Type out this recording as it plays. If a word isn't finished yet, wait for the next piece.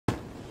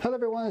Hello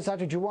everyone, it's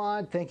Dr.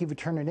 Jawad. Thank you for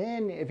tuning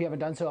in. If you haven't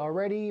done so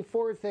already,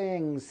 4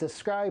 things: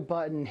 subscribe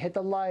button, hit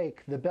the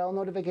like, the bell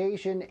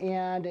notification,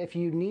 and if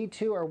you need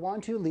to or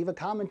want to, leave a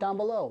comment down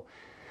below.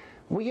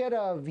 We had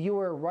a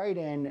viewer write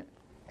in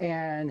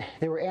and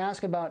they were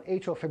asking about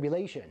atrial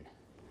fibrillation.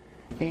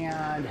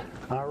 And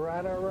all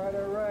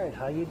right.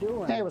 How you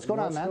doing? Hey, what's going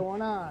on, man? What's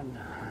going on?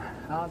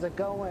 How's it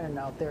going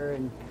out there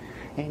in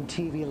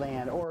TV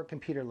land or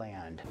computer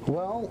land?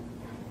 Well,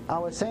 I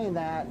was saying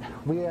that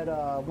we had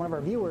one of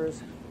our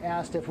viewers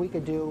asked if we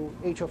could do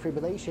atrial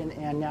fibrillation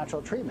and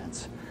natural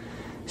treatments.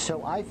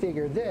 So I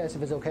figured this,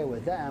 if it's okay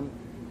with them,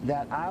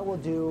 that I will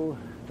do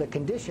the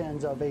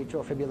conditions of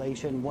atrial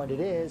fibrillation, what it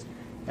is,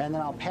 and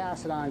then I'll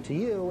pass it on to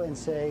you and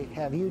say,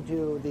 have you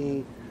do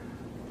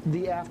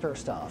the after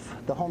stuff,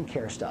 the home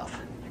care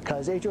stuff.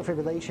 Because atrial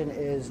fibrillation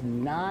is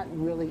not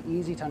really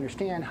easy to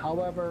understand.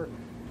 However,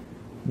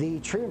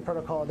 the treatment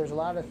protocol, there's a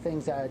lot of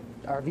things that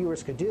our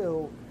viewers could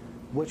do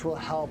which will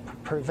help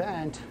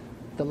prevent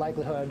the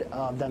likelihood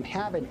of them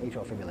having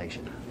atrial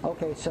fibrillation.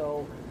 Okay,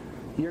 so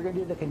you're going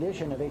to do the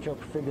condition of atrial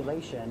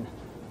fibrillation,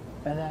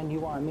 and then you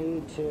want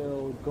me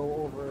to go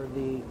over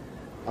the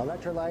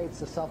electrolytes,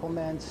 the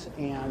supplements,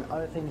 and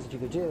other things that you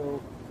could do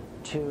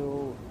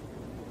to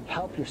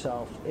help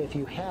yourself if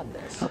you have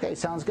this. Okay,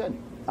 sounds good.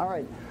 All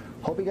right,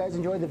 hope you guys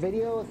enjoyed the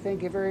video.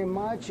 Thank you very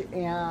much,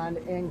 and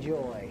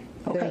enjoy.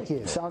 Okay. Thank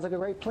you. Sounds like a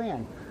great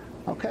plan.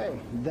 Okay,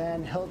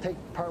 then he'll take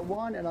part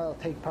 1 and I'll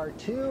take part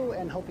 2,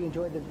 and hope you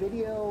enjoyed the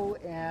video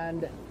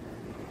and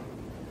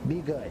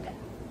be good.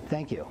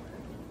 Thank you.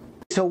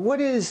 So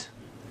what is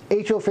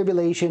atrial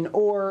fibrillation,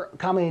 or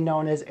commonly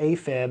known as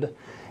AFib?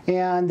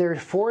 And there's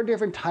 4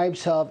 different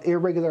types of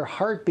irregular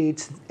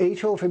heartbeats.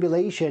 Atrial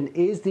fibrillation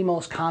is the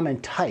most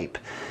common type.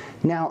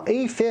 Now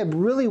AFib,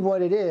 really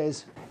what it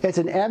is, it's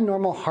an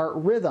abnormal heart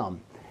rhythm.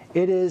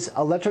 It's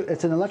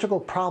an electrical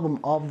problem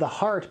of the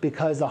heart,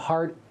 because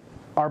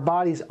our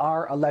bodies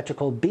are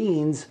electrical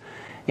beings,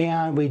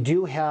 and we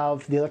do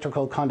have the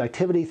electrical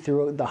conductivity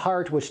through the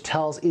heart, which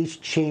tells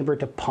each chamber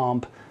to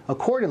pump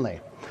accordingly.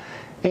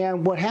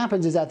 And what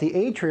happens is that the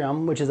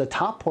atrium, which is the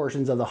top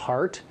portions of the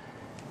heart,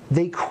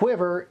 they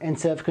quiver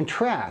instead of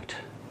contract.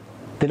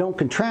 They don't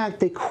contract,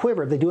 they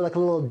quiver. They do like a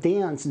little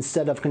dance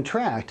instead of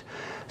contract.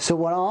 So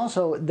what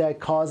also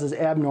that causes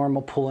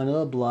abnormal pooling of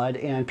the blood,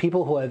 and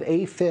people who have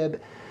AFib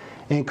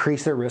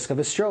increase their risk of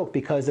a stroke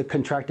because the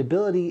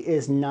contractibility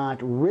is not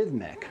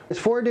rhythmic. There's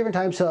 4 different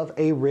types of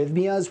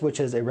arrhythmias, which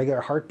is irregular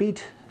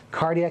heartbeat,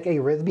 cardiac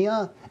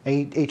arrhythmia,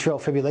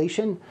 atrial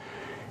fibrillation.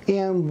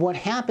 And what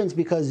happens,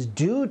 because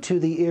due to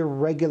the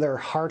irregular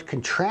heart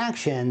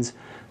contractions,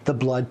 the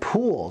blood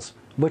pools,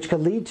 which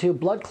could lead to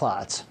blood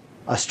clots,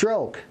 a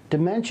stroke,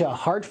 dementia,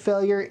 heart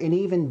failure, and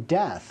even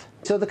death.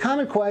 So the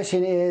common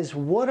question is,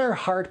 what are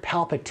heart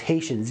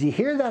palpitations? You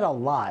hear that a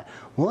lot.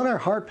 What are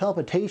heart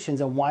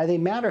palpitations and why they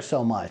matter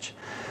so much?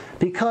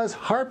 Because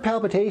heart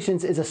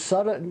palpitations is a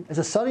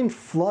sudden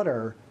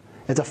flutter.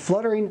 It's a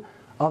fluttering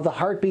of the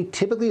heartbeat,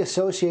 typically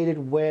associated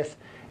with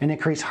an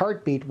increased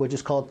heartbeat, which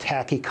is called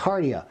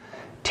tachycardia.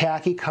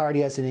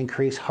 Tachycardia is an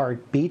increased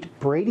heartbeat.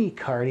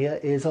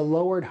 Bradycardia is a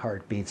lowered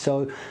heartbeat.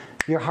 So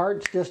your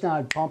heart's just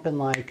not bumping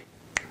like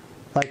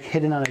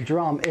hitting on a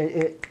drum.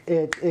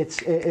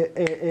 It's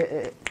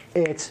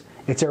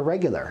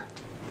irregular,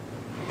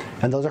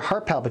 and those are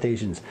heart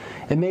palpitations.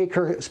 It may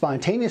occur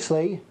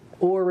spontaneously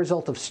or a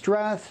result of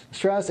stress,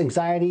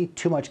 anxiety,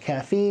 too much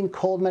caffeine,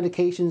 cold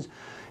medications,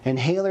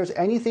 inhalers,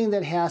 anything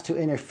that has to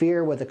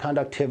interfere with the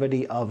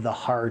conductivity of the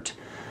heart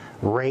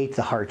rate,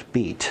 the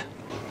heartbeat.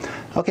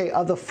 Okay,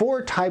 of the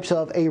 4 types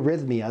of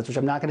arrhythmias, which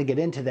I'm not going to get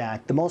into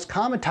that, the most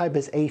common type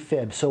is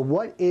AFib. So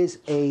what is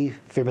atrial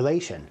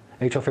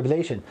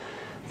fibrillation?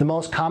 The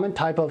most common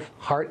type of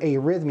heart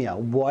arrhythmia.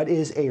 What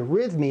is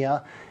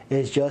arrhythmia?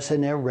 Is just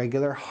an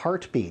irregular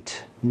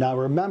heartbeat. Now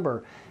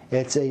remember,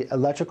 it's an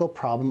electrical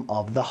problem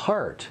of the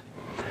heart.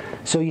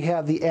 So you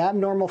have the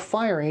abnormal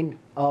firing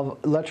of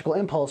electrical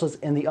impulses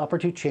in the upper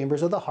 2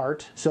 chambers of the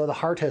heart. So the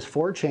heart has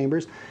 4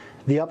 chambers.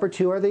 The upper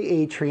 2 are the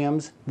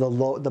atriums,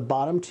 the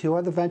bottom 2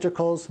 are the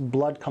ventricles.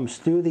 Blood comes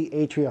through the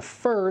atria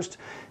first,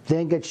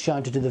 then gets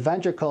shunted to the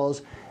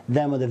ventricles.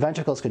 Then when the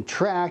ventricles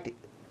contract,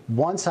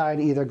 one side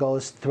either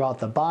goes throughout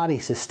the body,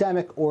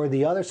 systemic, or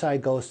the other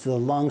side goes to the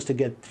lungs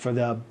for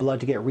the blood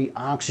to get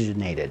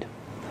reoxygenated.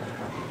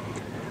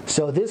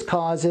 So this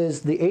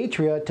causes the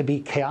atria to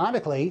be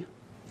chaotically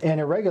and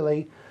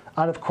irregularly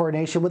out of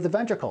coordination with the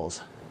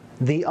ventricles.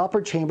 The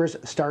upper chambers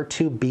start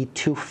to beat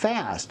too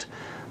fast.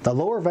 The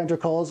lower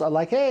ventricles are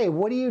like, hey,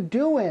 what are you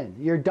doing?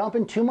 You're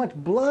dumping too much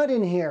blood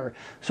in here.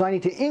 So I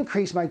need to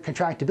increase my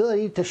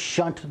contractibility to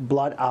shunt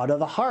blood out of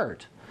the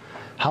heart.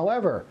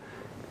 However,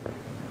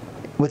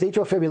 with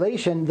atrial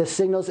fibrillation, the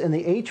signals in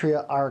the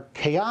atria are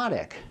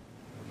chaotic.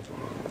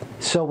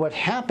 So what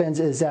happens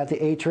is that the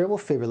atria will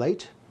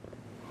fibrillate,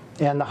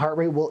 and the heart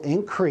rate will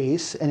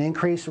increase, an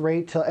increased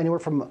rate to anywhere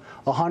from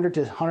 100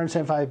 to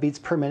 175 beats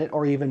per minute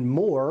or even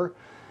more.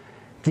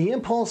 The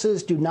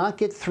impulses do not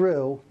get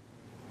through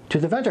to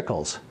the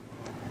ventricles.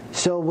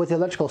 So with the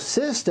electrical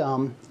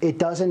system, it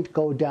doesn't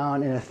go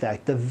down and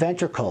affect the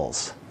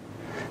ventricles.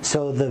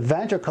 So the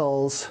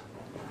ventricles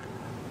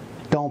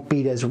don't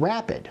beat as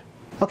rapid.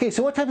 Okay,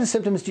 so what type of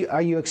symptoms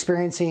are you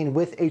experiencing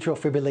with atrial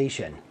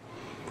fibrillation?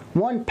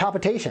 One,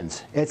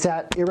 palpitations. It's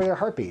that irregular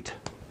heartbeat.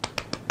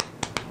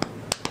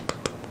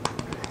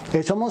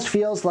 It almost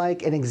feels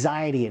like an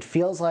anxiety. It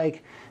feels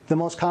like the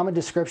most common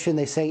description,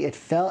 they say it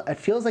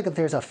feels like if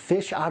there's a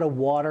fish out of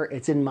water,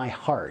 it's in my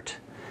heart.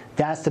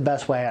 That's the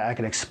best way I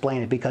can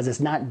explain it, because it's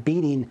not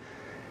beating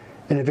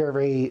in a very,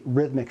 very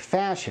rhythmic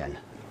fashion.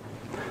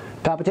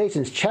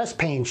 Palpitations, chest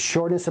pain,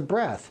 shortness of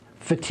breath,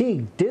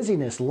 fatigue,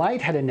 dizziness,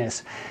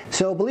 lightheadedness.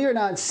 So believe it or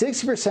not,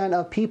 60%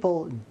 of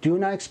people do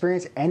not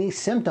experience any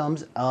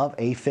symptoms of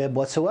AFib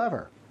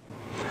whatsoever.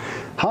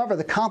 However,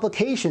 the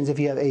complications if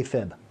you have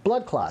AFib,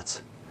 blood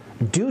clots,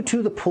 due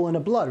to the pooling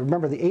of blood.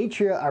 Remember, the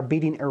atria are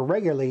beating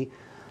irregularly.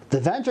 The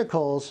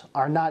ventricles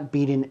are not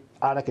beating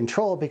out of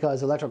control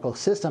because the electrical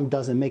system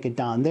doesn't make it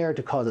down there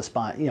to cause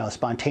a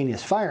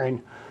spontaneous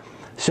firing.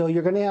 So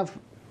you're going to have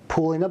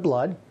pooling of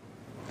blood.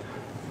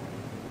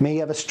 May you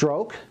have a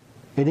stroke.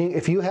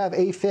 If you have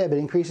AFib, it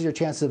increases your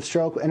chances of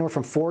stroke anywhere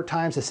from 4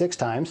 times to 6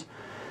 times.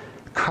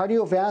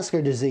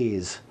 Cardiovascular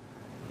disease.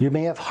 You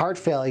may have heart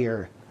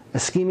failure,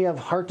 ischemia of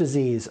heart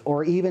disease,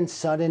 or even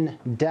sudden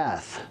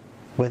death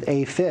with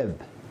AFib.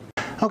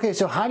 Okay,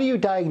 so how do you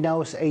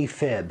diagnose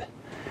AFib?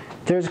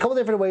 There's a couple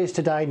different ways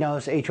to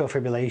diagnose atrial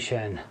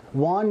fibrillation.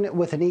 One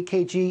with an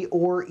EKG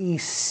or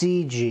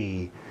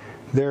ECG.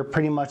 They're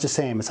pretty much the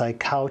same. It's like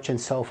couch and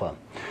sofa.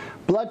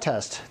 Blood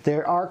test.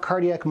 There are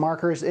cardiac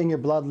markers in your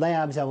blood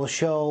labs that will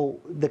show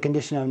the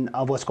condition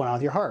of what's going on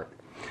with your heart.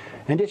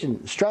 In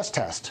addition, stress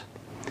test.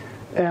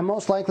 And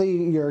most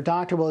likely your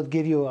doctor will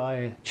give you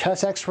a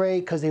chest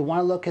x-ray because they want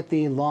to look at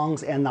the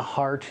lungs and the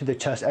heart through the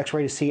chest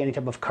x-ray to see any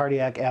type of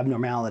cardiac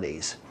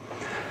abnormalities.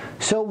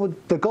 So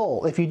with the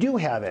goal, if you do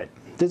have it,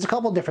 there's a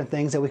couple different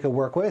things that we could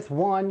work with.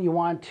 One, you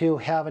want to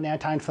have an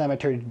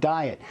anti-inflammatory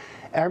diet.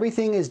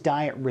 Everything is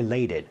diet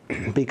related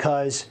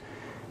because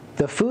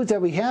the foods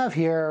that we have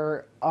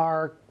here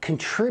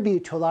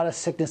contribute to a lot of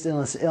sickness,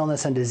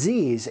 illness, and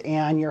disease.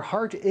 And your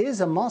heart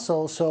is a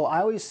muscle, so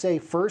I always say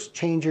first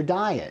change your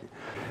diet.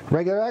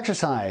 Regular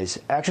exercise.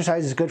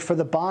 Exercise is good for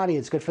the body.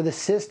 It's good for the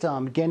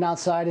system. Getting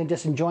outside and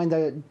just enjoying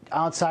the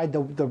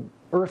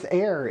earth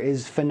air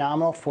is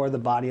phenomenal for the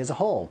body as a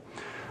whole.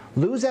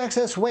 Lose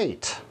excess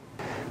weight.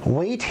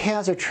 Weight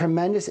has a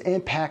tremendous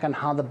impact on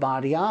how the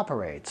body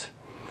operates.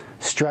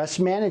 Stress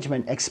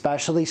management,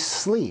 especially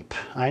sleep.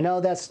 I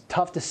know that's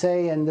tough to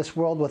say in this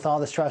world with all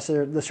the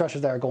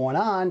stressors that are going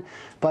on,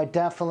 but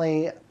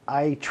definitely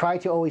I try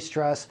to always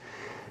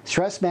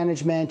stress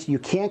management. You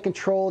can't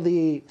control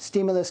the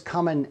stimulus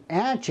coming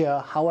at you.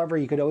 However,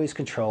 you could always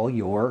control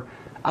your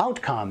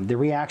outcome, the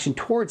reaction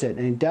towards it,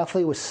 and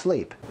definitely with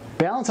sleep.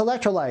 Balance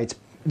electrolytes.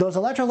 Those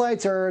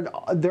electrolytes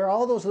they're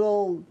all those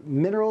little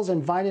minerals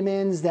and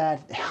vitamins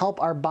that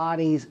help our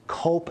bodies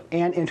cope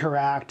and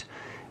interact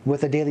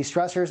with the daily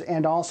stressors,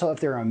 and also if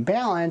they're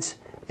imbalanced,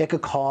 it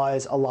could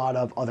cause a lot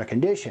of other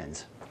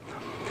conditions.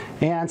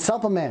 And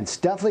supplements,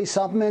 definitely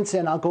supplements,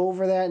 and I'll go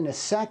over that in a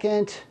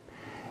second,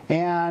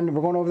 and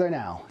we're going over there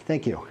now.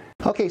 Thank you.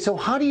 Okay, so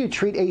how do you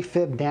treat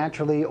AFib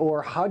naturally,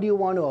 or how do you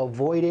want to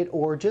avoid it,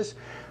 or just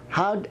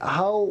how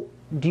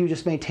do you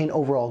just maintain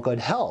overall good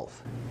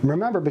health?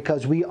 Remember,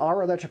 because we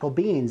are electrical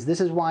beings,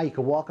 this is why you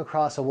could walk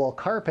across a wool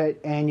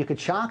carpet and you could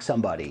shock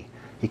somebody.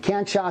 You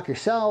can't shock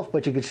yourself,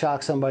 but you could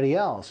shock somebody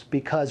else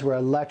because we're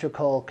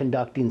electrical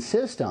conducting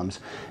systems,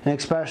 and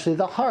especially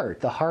the heart.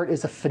 The heart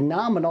is a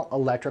phenomenal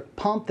electric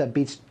pump that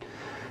beats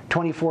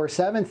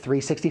 24/7,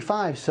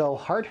 365. So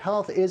heart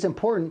health is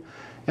important,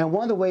 and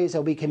one of the ways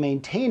that we can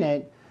maintain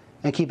it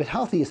and keep it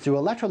healthy is through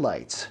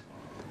electrolytes.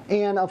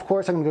 And of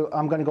course, I'm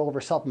going to go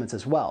over supplements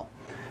as well.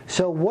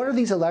 So what are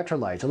these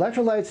electrolytes?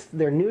 Electrolytes,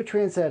 they're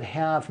nutrients that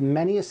have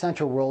many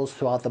essential roles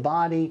throughout the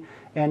body,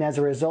 and as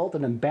a result,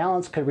 an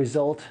imbalance could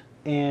result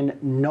in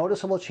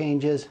noticeable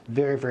changes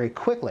very, very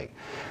quickly.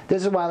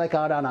 This is why, like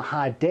out on a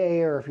hot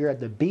day, or if you're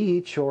at the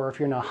beach, or if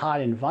you're in a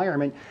hot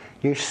environment,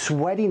 you're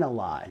sweating a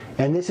lot.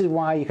 And this is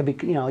why you could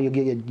be, you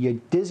get your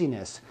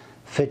dizziness,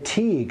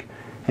 fatigue,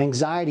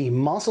 anxiety,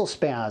 muscle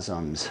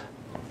spasms.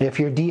 If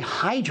you're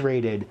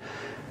dehydrated,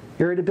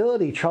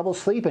 irritability, trouble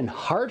sleeping,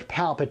 heart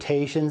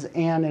palpitations,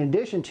 and in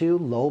addition to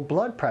low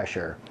blood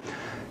pressure.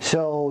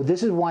 So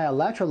this is why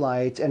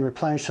electrolytes and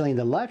replenishing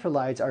the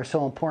electrolytes are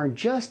so important,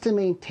 just to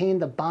maintain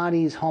the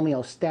body's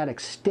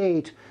homeostatic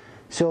state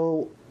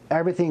so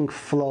everything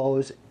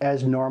flows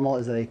as normal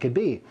as they could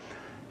be.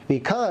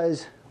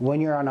 Because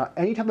when you're on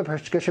any type of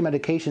prescription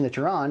medication that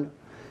you're on,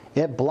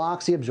 it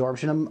blocks the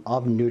absorption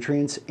of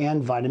nutrients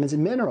and vitamins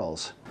and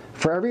minerals.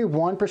 For every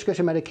one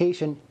prescription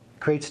medication,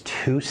 creates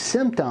 2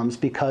 symptoms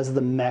because of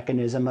the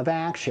mechanism of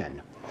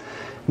action.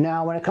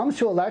 Now, when it comes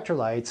to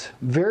electrolytes,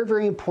 very,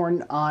 very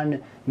important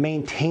on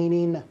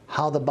maintaining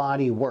how the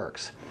body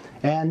works.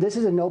 And this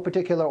is in no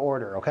particular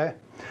order, okay?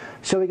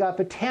 So we got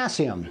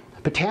potassium.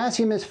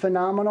 Potassium is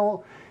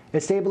phenomenal. It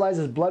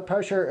stabilizes blood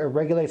pressure, it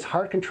regulates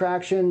heart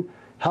contraction,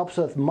 helps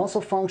with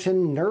muscle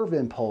function, nerve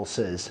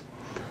impulses.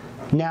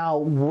 Now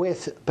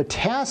with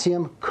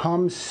potassium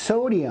comes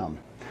sodium.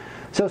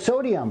 So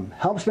sodium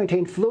helps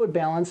maintain fluid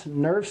balance,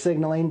 nerve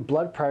signaling,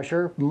 blood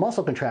pressure,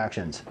 muscle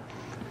contractions.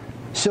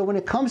 So when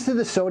it comes to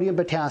the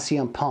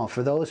sodium-potassium pump,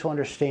 for those who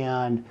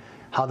understand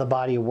how the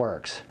body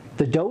works,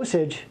 the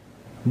dosage,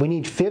 we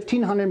need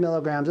 1,500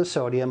 milligrams of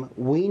sodium.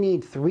 We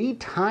need 3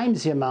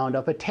 times the amount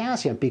of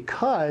potassium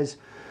because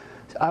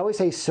I always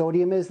say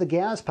sodium is the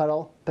gas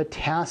pedal,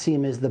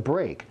 potassium is the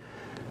brake.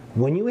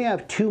 When you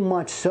have too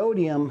much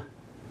sodium,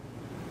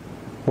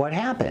 what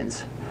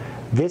happens?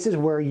 This is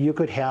where you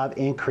could have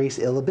increased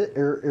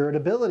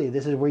irritability.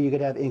 This is where you could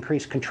have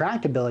increased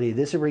contractibility.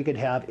 This is where you could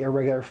have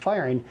irregular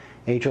firing,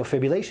 atrial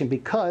fibrillation,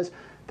 because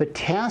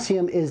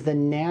potassium is the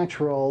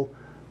natural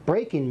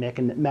braking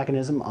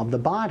mechanism of the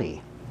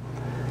body.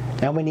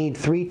 And we need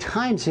 3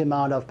 times the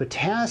amount of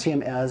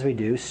potassium as we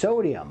do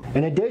sodium.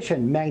 In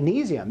addition,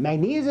 magnesium.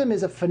 Magnesium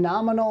is a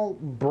phenomenal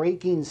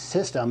braking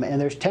system, and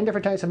there's 10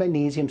 different types of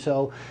magnesium,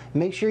 so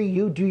make sure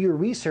you do your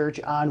research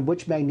on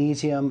which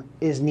magnesium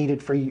is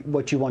needed for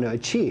what you want to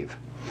achieve.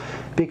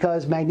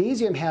 Because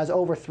magnesium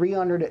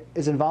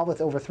is involved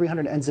with over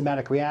 300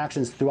 enzymatic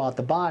reactions throughout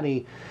the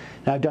body.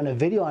 And I've done a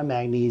video on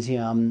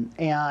magnesium,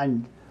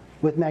 and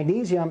with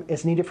magnesium,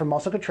 it's needed for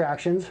muscle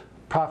contractions,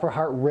 proper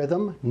heart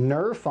rhythm,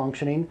 nerve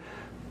functioning,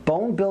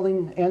 bone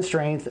building and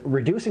strength,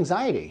 reduce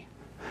anxiety,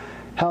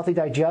 healthy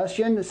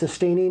digestion,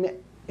 sustaining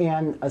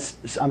and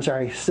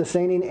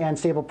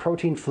stable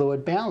protein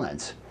fluid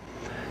balance.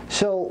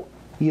 So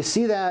you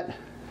see that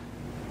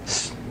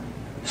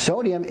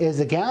sodium is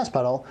the gas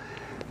pedal,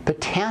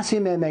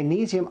 potassium and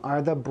magnesium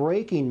are the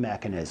braking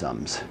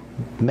mechanisms.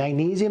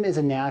 Magnesium is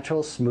a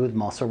natural smooth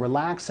muscle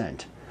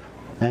relaxant,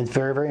 and it's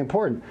very, very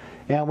important.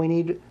 And we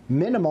need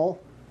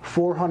minimal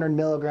 400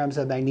 milligrams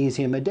of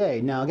magnesium a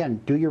day. Now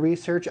again, do your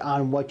research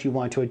on what you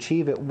want to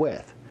achieve it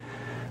with.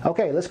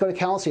 Okay, let's go to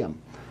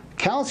calcium.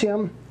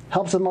 Calcium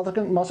helps with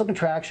muscle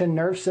contraction,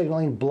 nerve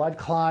signaling, blood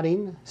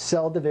clotting,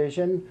 cell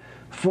division,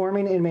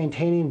 forming and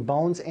maintaining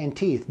bones and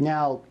teeth.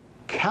 Now,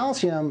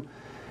 calcium,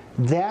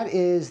 that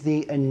is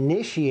the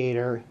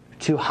initiator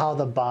to how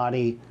the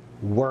body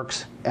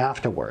works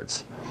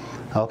afterwards.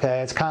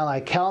 Okay, it's kind of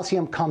like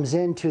calcium comes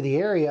into the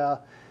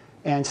area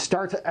and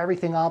starts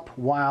everything up,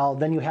 while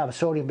then you have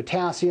sodium,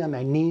 potassium,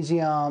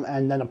 magnesium,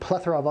 and then a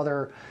plethora of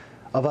other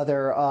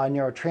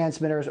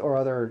neurotransmitters or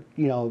other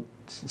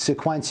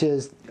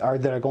sequences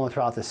that are going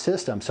throughout the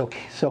system. So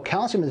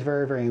calcium is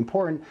very, very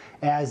important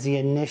as the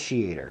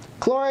initiator.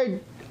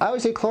 Chloride, I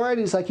always say chloride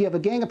is like you have a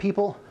gang of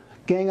people,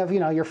 gang of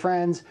your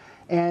friends,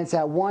 and it's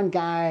that one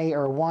guy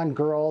or one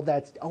girl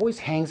that always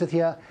hangs with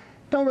you.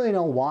 Don't really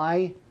know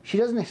why. She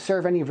doesn't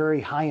serve any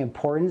very high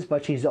importance,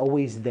 but she's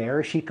always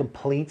there. She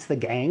completes the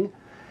gang.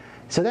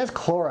 So that's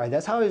chloride.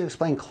 That's how I always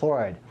explain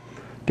chloride.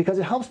 Because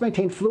it helps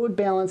maintain fluid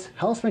balance,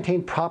 helps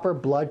maintain proper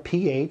blood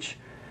pH,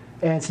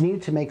 and it's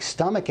needed to make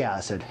stomach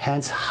acid,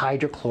 hence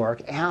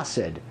hydrochloric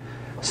acid.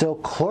 So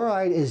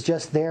chloride is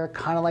just there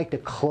kind of like to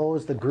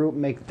close the group,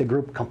 make the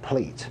group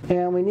complete.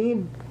 And we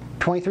need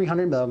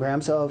 2,300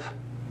 milligrams of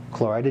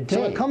chloride a day.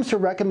 So when it comes to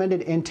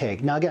recommended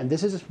intake, now again,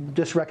 this is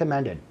just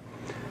recommended.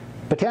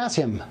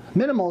 Potassium,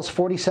 minimal is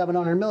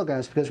 4,700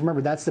 milligrams, because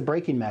remember, that's the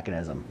braking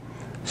mechanism.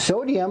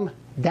 Sodium,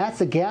 that's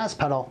the gas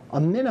pedal, a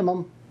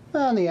minimum,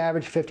 on the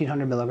average,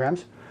 1,500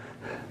 milligrams.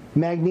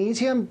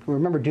 Magnesium,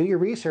 remember, do your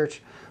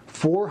research,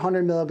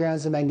 400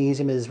 milligrams of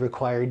magnesium is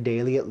required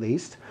daily at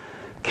least.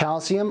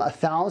 Calcium,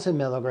 1,000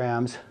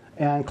 milligrams,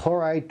 and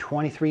chloride,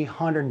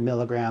 2,300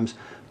 milligrams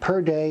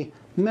per day,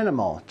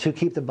 minimal, to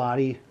keep the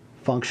body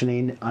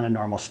functioning on a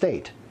normal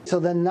state. So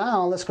then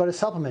now let's go to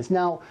supplements.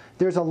 Now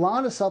there's a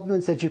lot of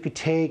supplements that you could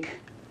take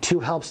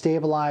to help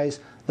stabilize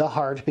the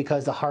heart,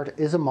 because the heart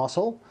is a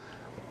muscle.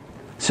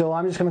 So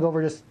I'm just going to go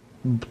over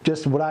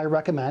just what I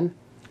recommend.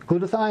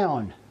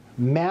 Glutathione,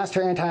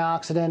 master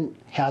antioxidant,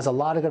 has a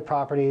lot of good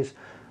properties.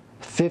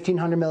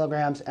 1,500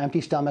 milligrams,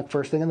 empty stomach,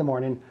 first thing in the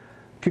morning.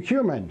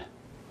 Curcumin,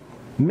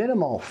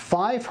 minimal,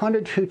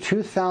 500 to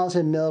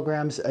 2,000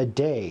 milligrams a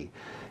day.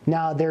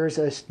 Now there's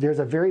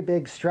a very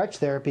big stretch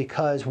there,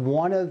 because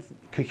one of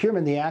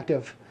curcumin, the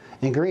active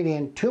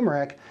ingredient,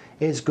 turmeric,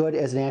 is good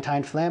as an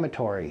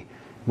anti-inflammatory.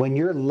 When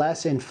you're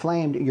less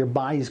inflamed, your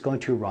body's going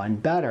to run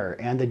better,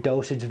 and the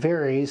dosage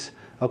varies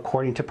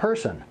according to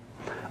person.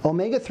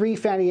 Omega-3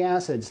 fatty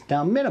acids,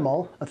 now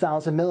minimal,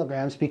 1,000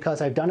 milligrams,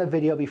 because I've done a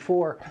video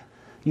before.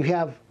 You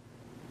have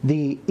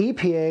the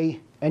EPA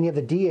and you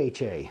have the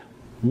DHA.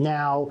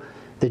 Now,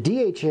 the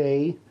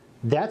DHA,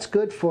 that's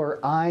good for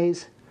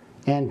eyes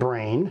and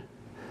brain.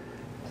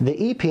 The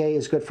EPA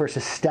is good for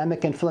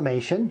systemic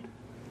inflammation,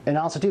 and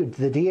also too,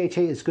 the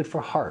DHA is good for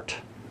heart.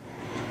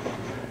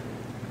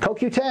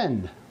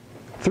 CoQ10,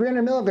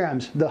 300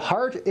 milligrams. The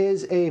heart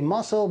is a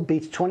muscle,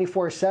 beats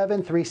 24/7,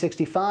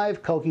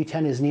 365.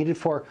 CoQ10 is needed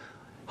for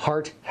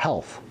heart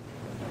health.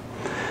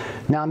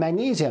 Now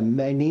magnesium,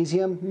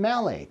 magnesium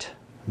malate.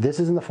 This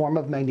is in the form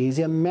of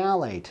magnesium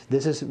malate.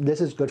 This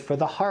is good for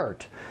the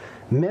heart.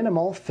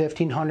 minimal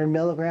 1,500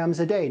 milligrams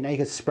a day. Now you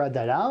can spread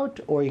that out,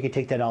 or you can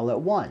take that all at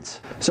once.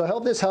 So I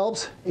hope this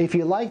helps. If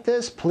you like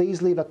this,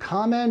 please leave a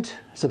comment,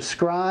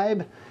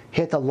 subscribe,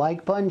 hit the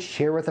like button,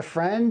 share with a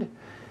friend,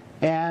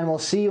 and we'll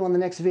see you on the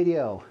next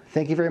video.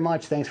 Thank you very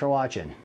much. Thanks for watching.